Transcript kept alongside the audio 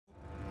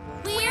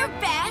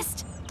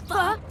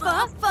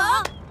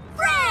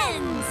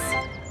friends!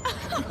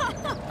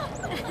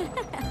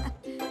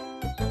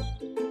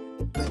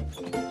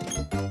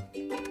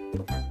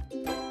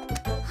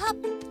 Hop,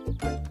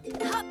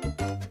 hop.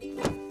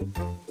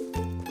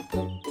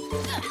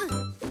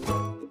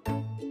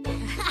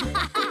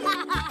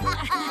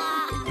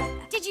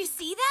 Did you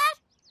see that?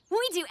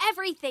 We do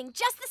everything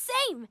just the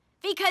same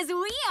because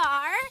we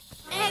are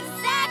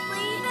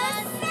exactly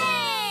the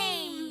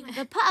same!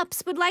 The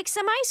pups would like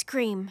some ice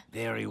cream.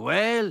 Very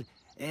well.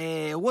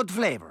 What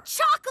flavor?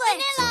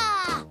 Chocolate!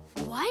 Vanilla!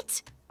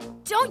 What?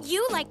 Don't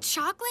you like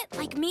chocolate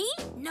like me?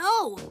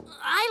 No,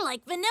 I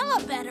like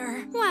vanilla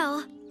better.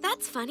 Well,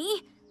 that's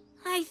funny.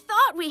 I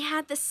thought we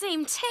had the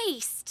same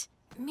taste.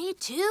 Me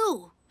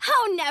too.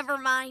 Oh, never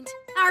mind.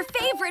 Our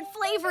favorite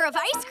flavor of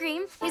ice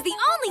cream is the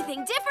only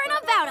thing different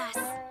about us.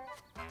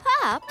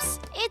 Pups,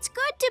 it's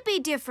good to be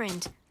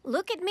different.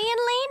 Look at me and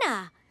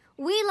Lena.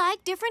 We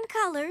like different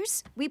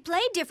colors, we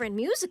play different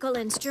musical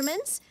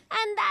instruments,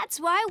 and that's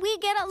why we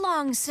get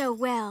along so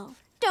well.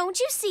 Don't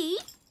you see?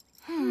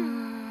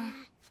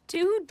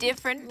 Two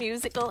different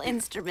musical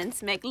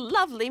instruments make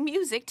lovely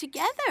music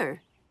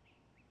together.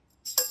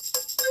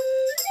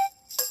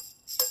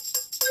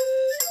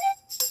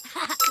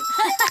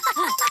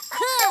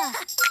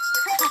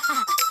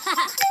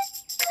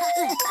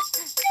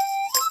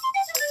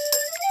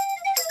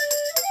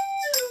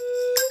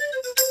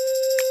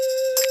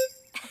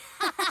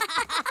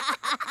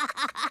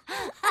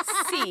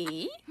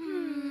 See?